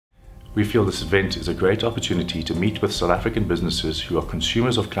We feel this event is a great opportunity to meet with South African businesses who are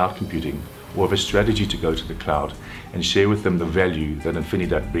consumers of cloud computing or have a strategy to go to the cloud and share with them the value that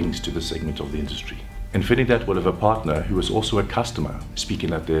Infinidat brings to the segment of the industry. Infinidat will have a partner who is also a customer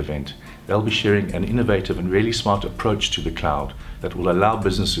speaking at the event. They'll be sharing an innovative and really smart approach to the cloud that will allow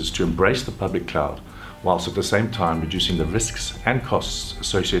businesses to embrace the public cloud whilst at the same time reducing the risks and costs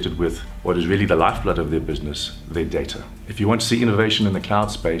associated with what is really the lifeblood of their business, their data. If you want to see innovation in the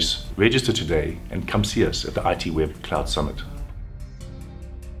cloud space, register today and come see us at the ITWeb Cloud Summit.